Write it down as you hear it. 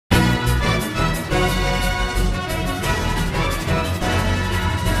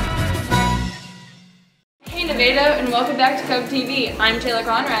Veda, and welcome back to CubTV. I'm Taylor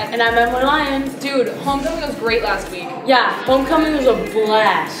Conrad. And I'm Emily Lyons. Dude, homecoming was great last week. Yeah, homecoming was a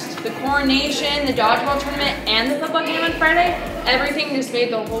blast. The coronation, the dodgeball tournament, and the football game on Friday, everything just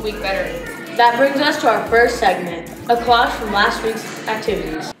made the whole week better. That brings us to our first segment, a collage from last week's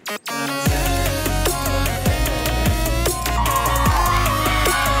activities.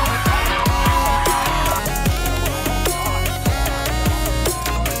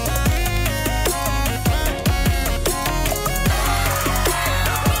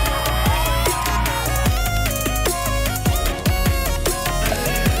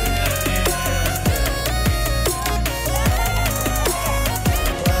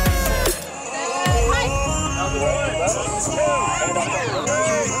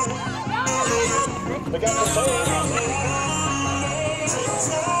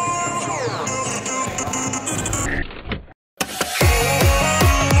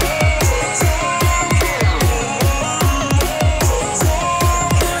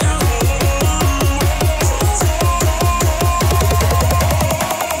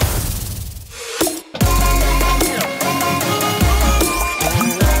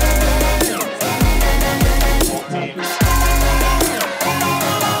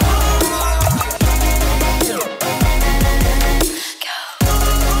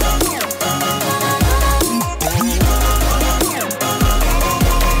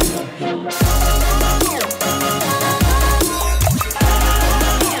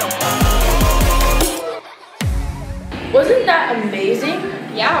 Wasn't that amazing?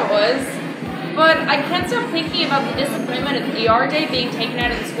 Yeah, it was. But I can't stop thinking about the disappointment of ER Day being taken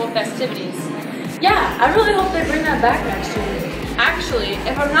out of the school festivities. Yeah, I really hope they bring that back next year. Actually,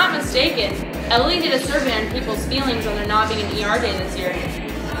 if I'm not mistaken, Ellie did a survey on people's feelings on there not being an ER Day this year.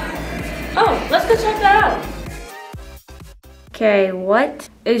 Oh, let's go check that out. Okay, what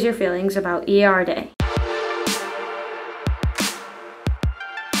is your feelings about ER Day?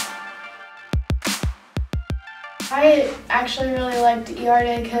 I actually really liked ER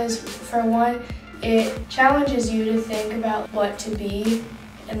Day because, for one, it challenges you to think about what to be,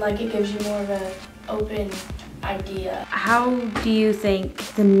 and like it gives you more of an open idea. How do you think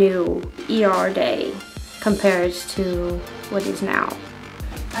the new ER Day compares to what is now?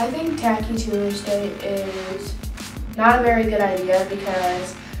 I think Tacky Tuesday is not a very good idea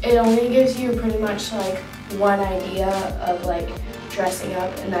because it only gives you pretty much like one idea of like dressing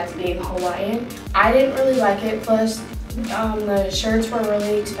up, and that's being Hawaiian. I didn't really like it, plus the shirts were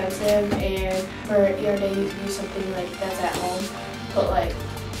really expensive, and for ER Day you can do something like that's at home, but like,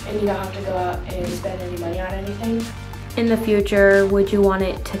 and you don't have to go out and spend any money on anything. In the future, would you want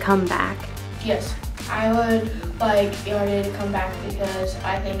it to come back? Yes, I would like ER Day to come back because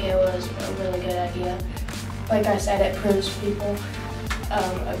I think it was a really good idea. Like I said, it proves people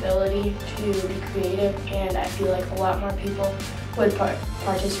ability to be creative, and I feel like a lot more people would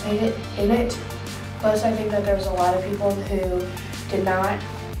participate in it. Plus, I think that there was a lot of people who did not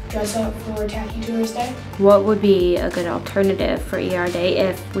dress up for Tacky Tuesday. What would be a good alternative for ER Day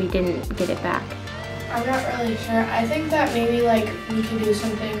if we didn't get it back? I'm not really sure. I think that maybe like we could do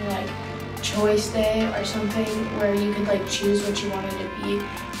something like Choice Day or something where you could like choose what you wanted to be.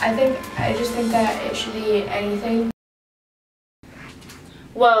 I just think that it should be anything.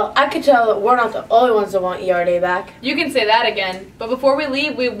 Well, I could tell that we're not the only ones that want ER Day back. You can say that again, but before we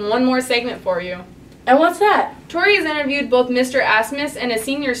leave, we have one more segment for you. And what's that? Tori has interviewed both Mr. Asmus and a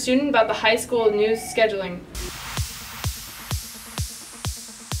senior student about the high school news scheduling.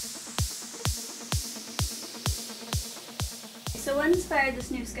 So what inspired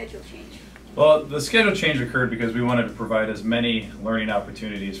this new schedule change? Well, the schedule change occurred because we wanted to provide as many learning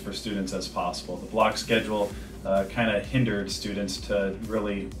opportunities for students as possible. The block schedule kind of hindered students to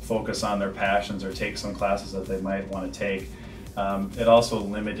really focus on their passions or take some classes that they might want to take. It also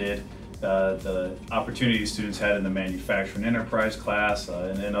limited the opportunities students had in the manufacturing enterprise class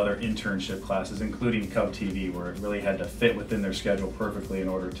and in other internship classes, including CubTV, where it really had to fit within their schedule perfectly in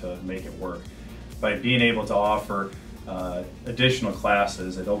order to make it work. By being able to offer additional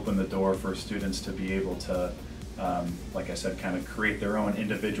classes, it opened the door for students to be able to, like I said, kind of create their own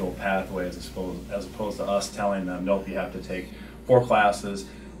individual pathway as opposed to us telling them, nope, you have to take 4 classes,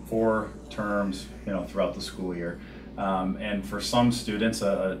 4 terms, throughout the school year. And for some students,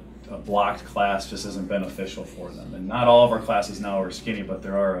 a blocked class just isn't beneficial for them. And not all of our classes now are skinny, but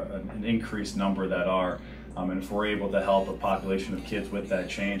there are an increased number that are. And if we're able to help a population of kids with that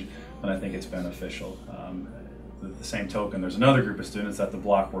change, then I think it's beneficial. The same token, there's another group of students that the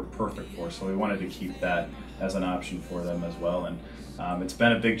block worked perfect for, so we wanted to keep that as an option for them as well. And it's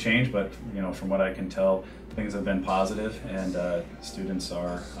been a big change, but from what I can tell, things have been positive, and students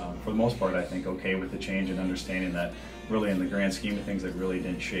are, for the most part, I think, okay with the change and understanding that really in the grand scheme of things, it really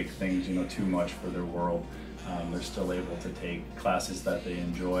didn't shake things, too much for their world. They're still able to take classes that they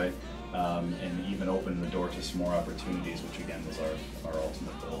enjoy, and even open the door to some more opportunities, which again was our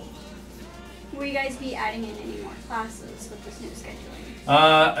ultimate goal. Will you guys be adding in any more classes with this new scheduling?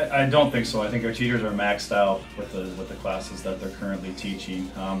 I don't think so. I think our teachers are maxed out with the classes that they're currently teaching.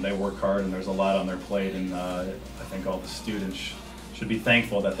 They work hard, and there's a lot on their plate, and I think all the students should be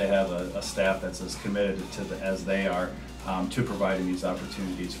thankful that they have a staff that's as committed as they are to providing these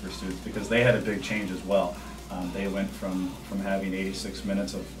opportunities for students, because they had a big change as well. They went from having 86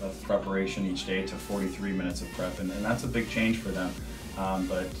 minutes of preparation each day to 43 minutes of prep, and that's a big change for them.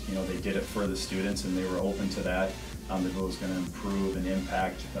 But they did it for the students, and they were open to that. That it was going to improve and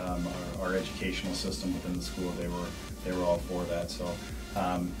impact our educational system within the school. They were all for that. So,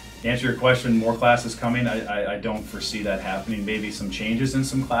 to answer your question, more classes coming. I don't foresee that happening. Maybe some changes in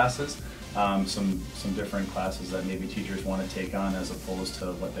some classes, some different classes that maybe teachers want to take on as opposed to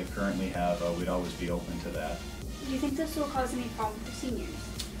what they currently have. We'd always be open to that. Do you think this will cause any problem for seniors?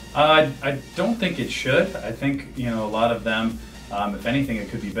 I don't think it should. I think a lot of them. If anything, it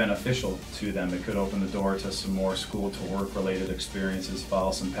could be beneficial to them. It could open the door to some more school-to-work related experiences,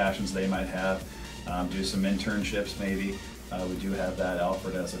 follow some passions they might have, do some internships maybe. We do have that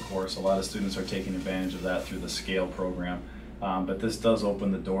offered as a course. A lot of students are taking advantage of that through the SCALE program. But this does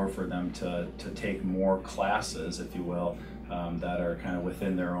open the door for them to take more classes, if you will, that are kind of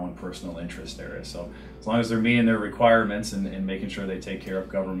within their own personal interest area. So as long as they're meeting their requirements and making sure they take care of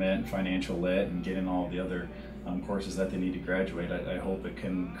government and financial lit and getting all the other courses that they need to graduate, I hope it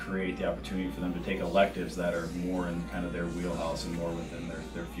can create the opportunity for them to take electives that are more in kind of their wheelhouse and more within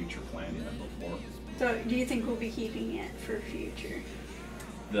their future planning than before. So do you think we'll be keeping it for future?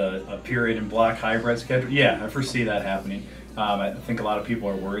 A period and block hybrid schedule? Yeah, I foresee that happening. I think a lot of people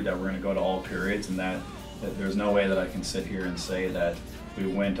are worried that we're going to go to all periods, and that there's no way that I can sit here and say that we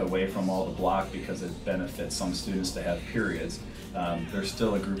went away from all the block because it benefits some students to have periods. There's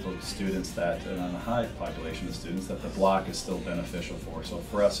still a group of students that, and on a high population of students, that the block is still beneficial for. So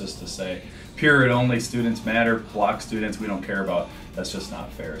for us just to say period only students matter, block students we don't care about, that's just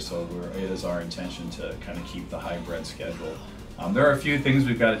not fair. So it is our intention to kind of keep the hybrid schedule. There are a few things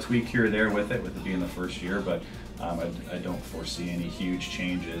we've got to tweak here or there with it being the first year, but I don't foresee any huge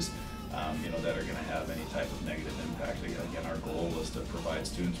changes that are going to have any type of negative impact. Again, our goal is to provide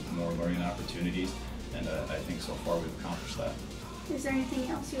students with more learning opportunities, and I think so far we've accomplished that. Is there anything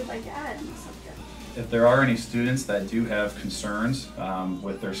else you would like to add on the subject? If there are any students that do have concerns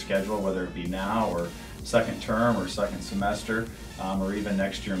with their schedule, whether it be now or second term or second semester, or even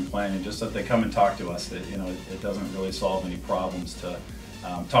next year in planning, just that they come and talk to us. It doesn't really solve any problems to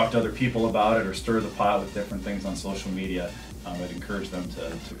talk to other people about it or stir the pot with different things on social media. I'd encourage them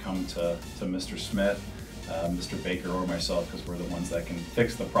to come to Mr. Smith, Mr. Baker, or myself, because we're the ones that can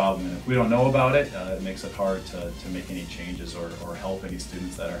fix the problem. And if we don't know about it, it makes it hard to make any changes or help any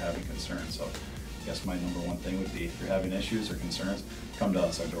students that are having concerns. So I guess my number one thing would be, if you're having issues or concerns, come to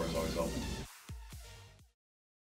us. Our door is always open.